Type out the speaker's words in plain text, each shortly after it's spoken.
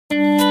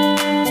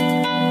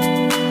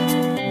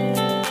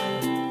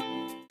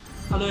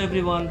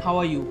everyone, how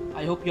are you?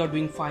 I hope you are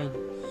doing fine.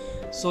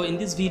 So in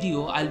this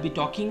video I'll be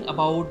talking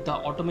about the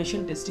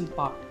automation testing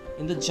part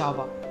in the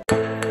Java.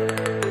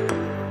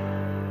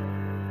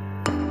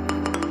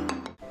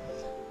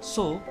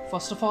 So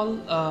first of all,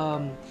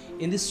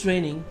 in this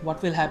training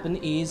what will happen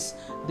is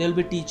they'll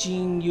be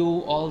teaching you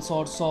all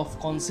sorts of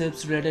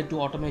concepts related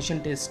to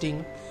automation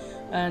testing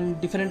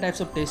and different types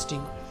of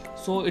testing.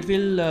 So it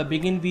will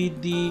begin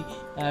with the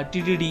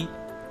TDD,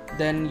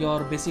 then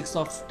your basics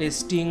of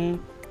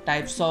testing,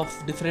 types of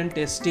different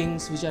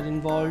testings which are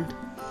involved,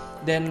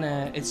 then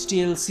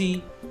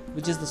STLC,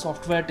 which is the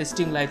software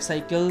testing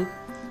lifecycle,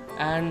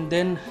 and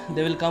then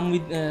they will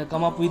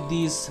come up with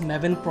these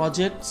Maven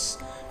projects,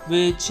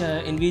 which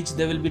in which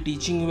they will be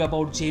teaching you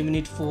about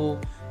JUnit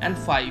 4 and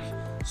 5.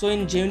 So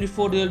in JUnit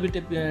 4 they will be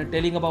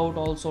telling about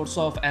all sorts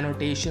of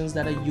annotations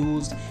that are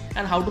used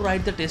and how to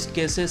write the test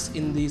cases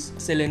in this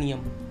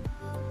Selenium.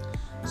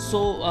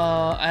 So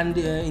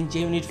in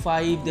JUnit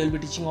 5 they will be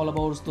teaching all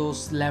about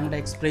those Lamda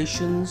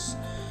expressions,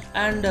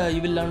 and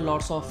you will learn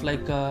lots of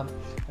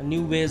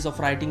new ways of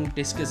writing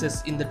test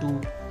cases in the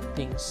two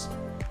things.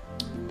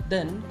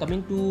 Then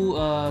coming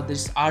to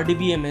this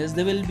RDBMS,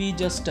 they will be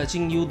just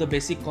touching you the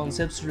basic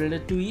concepts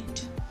related to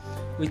it,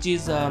 which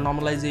is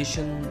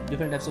normalization,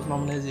 different types of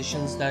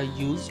normalizations that are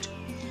used.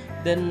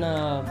 Then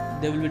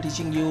they will be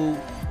teaching you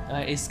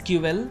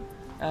SQL,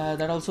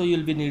 that also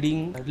you'll be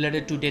needing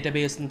related to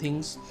database and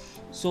things.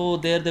 So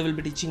there they will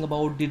be teaching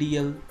about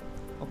DDL.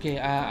 Okay,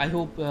 I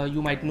hope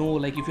you might know,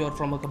 like if you are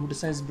from a computer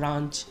science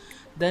branch,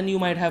 then you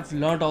might have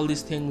learned all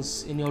these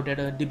things in your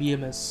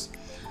DBMS.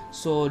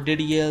 So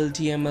DDL,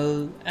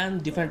 TML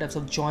and different types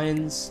of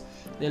joins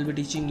they'll be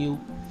teaching you.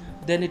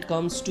 Then it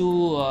comes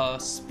to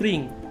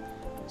Spring.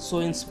 So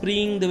in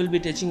Spring they will be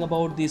teaching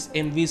about this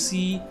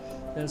MVC,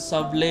 then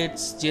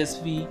Servlets,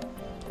 JSV,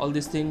 all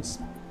these things.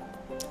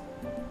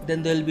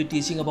 Then they'll be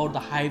teaching about the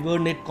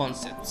Hibernet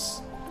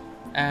Concepts,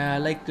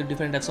 like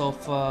different types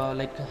of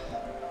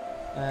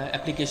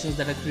applications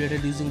that are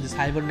created using this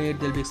Hibernet.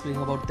 They'll be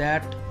explaining about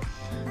that.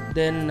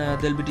 Then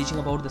they'll be teaching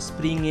about the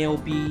Spring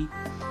AOP,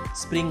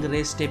 Spring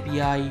REST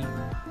API,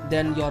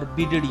 then your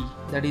BDD,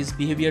 that is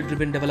behavior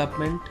driven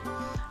development,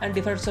 and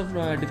different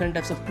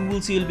types of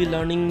tools you will be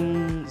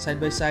learning side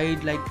by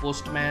side, like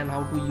Postman,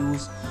 how to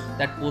use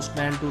that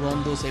Postman to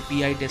run those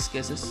API test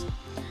cases.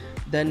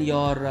 Then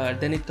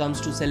then it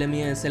comes to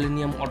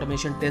Selenium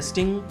automation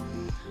testing.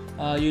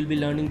 You will be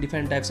learning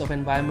different types of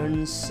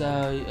environments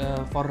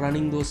for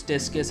running those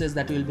test cases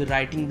that you will be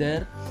writing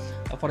there.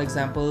 For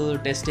example,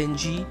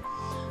 TestNG.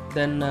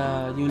 Then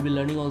you will be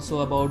learning also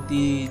about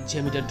the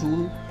JMeter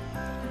tool.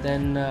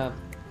 Then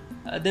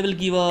they will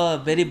give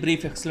a very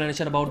brief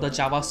explanation about the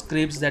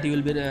JavaScripts that you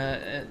will be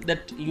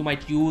that you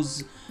might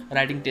use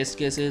writing test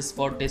cases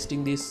for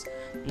testing this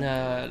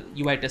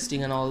UI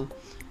testing and all.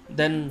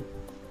 Then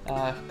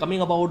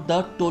coming about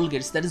the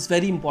Tollgates, that is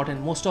very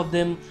important. Most of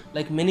them,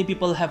 like many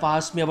people have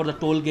asked me about the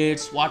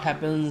Tollgates, what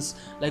happens,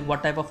 like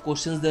what type of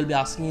questions they'll be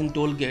asking in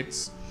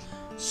Tollgates.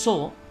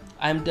 So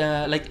I'm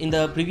like in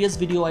the previous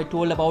video I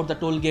told about the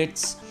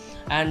Tollgates,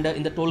 and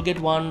in the Tollgate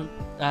one,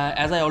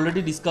 as I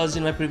already discussed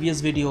in my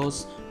previous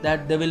videos,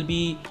 that it will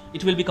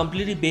be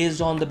completely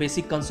based on the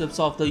basic concepts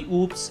of the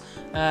OOPS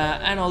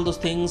and all those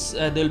things.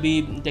 They'll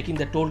be taking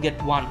the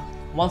Tollgate 1.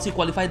 Once you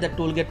qualify that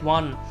Tollgate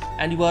 1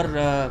 and you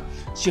are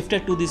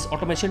shifted to this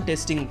automation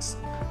testings,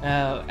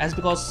 as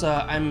because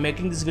I'm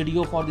making this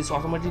video for this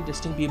automation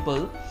testing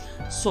people,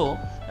 so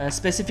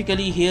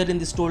specifically here in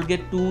this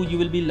Tollgate 2 you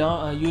will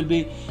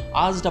be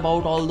asked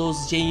about all those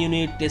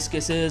JUnit test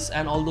cases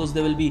and all those.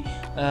 They will be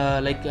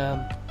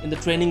in the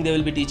training they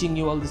will be teaching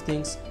you all these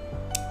things.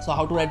 So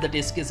how to write the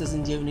test cases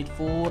in JUnit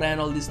 4 and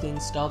all these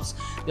things stuffs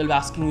they'll be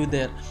asking you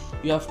there.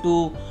 You have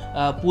to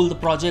pull the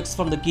projects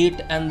from the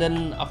Git, and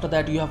then after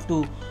that you have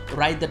to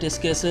write the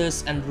test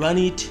cases and run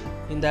it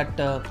in that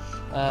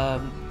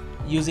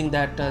using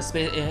that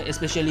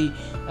especially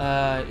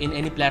in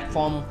any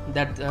platform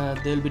that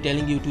they will be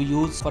telling you to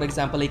use. For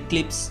example,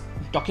 Eclipse.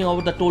 Talking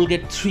about the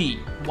Tollgate 3,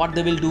 what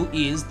they will do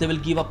is they will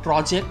give a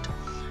project,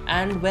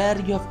 and where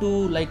you have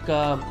to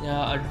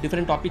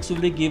different topics will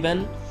be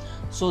given.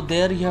 So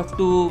there you have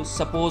to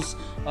suppose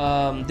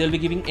they'll be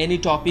giving any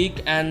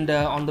topic, and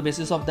on the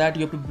basis of that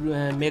you have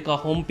to make a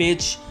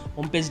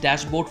homepage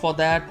dashboard for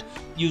that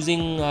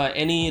using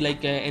any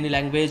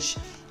language,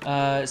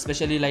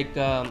 especially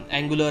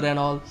Angular and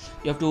all.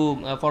 You have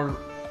to for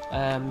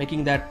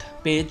making that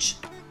page,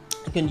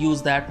 you can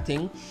use that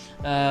thing.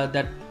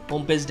 That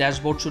homepage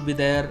dashboard should be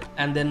there,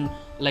 and then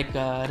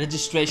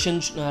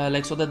registration,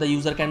 so that the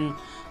user can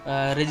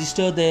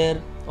register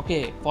there,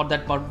 okay, for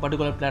that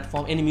particular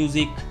platform. Any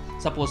music,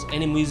 suppose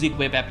any music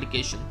web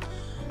application.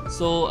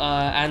 So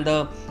and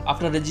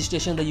after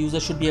registration the user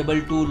should be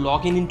able to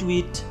log into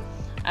it.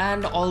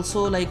 And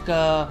also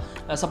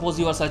suppose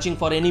you are searching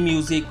for any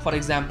music, for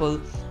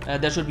example,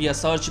 there should be a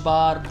search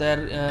bar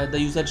there. The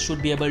user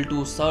should be able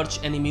to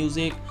search any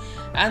music,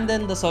 and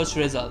then the search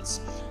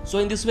results. So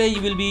in this way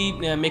you will be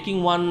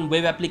making one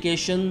web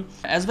application,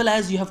 as well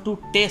as you have to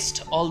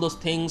test all those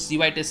things,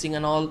 UI testing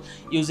and all,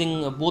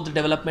 using both the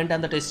development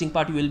and the testing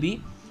part you will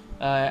be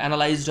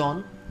analyzed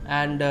on,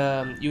 and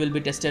you will be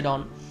tested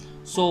on.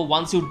 So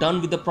once you're done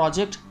with the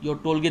project, your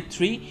Tollgate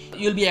 3,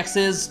 you'll be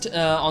accessed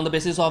on the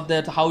basis of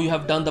that, how you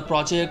have done the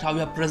project, how you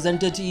have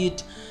presented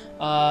it.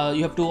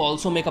 You have to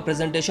also make a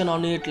presentation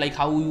on it, like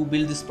how you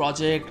build this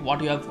project,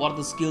 what are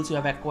the skills you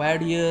have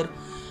acquired here,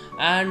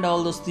 and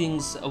all those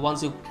things.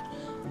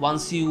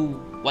 Once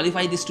you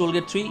qualify this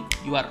Tollgate 3,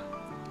 you are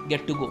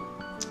get to go,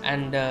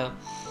 and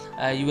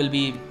you will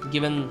be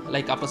given,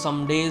 like after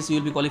some days you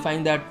will be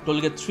qualifying that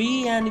Tollgate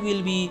 3, and you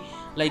will be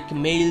like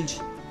mailed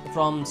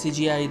from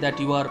CGI that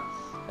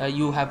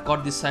you have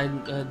got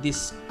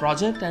this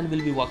project and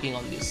will be working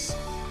on this.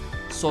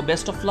 So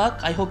best of luck.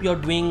 I hope you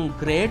are doing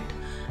great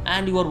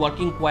and you are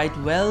working quite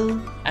well.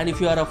 And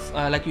if you are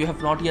like you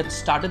have not yet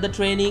started the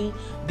training,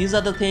 these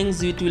are the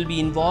things it will be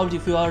involved.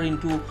 If you are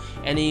into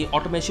any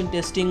automation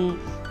testing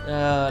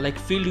like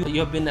field you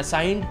have been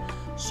assigned,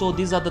 so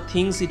these are the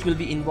things it will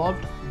be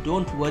involved.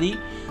 Don't worry,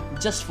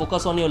 just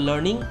focus on your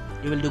learning,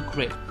 you will do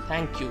great.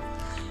 Thank you.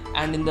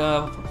 And in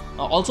the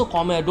also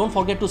comment, don't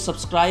forget to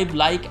subscribe,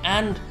 like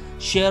and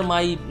share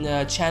my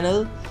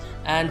channel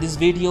and these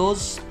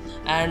videos,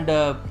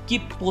 and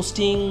keep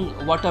posting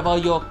whatever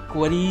your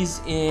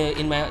queries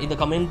in the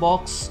comment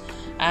box.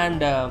 And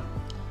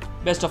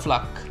best of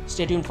luck.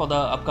 Stay tuned for the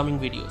upcoming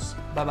videos.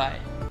 Bye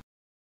bye.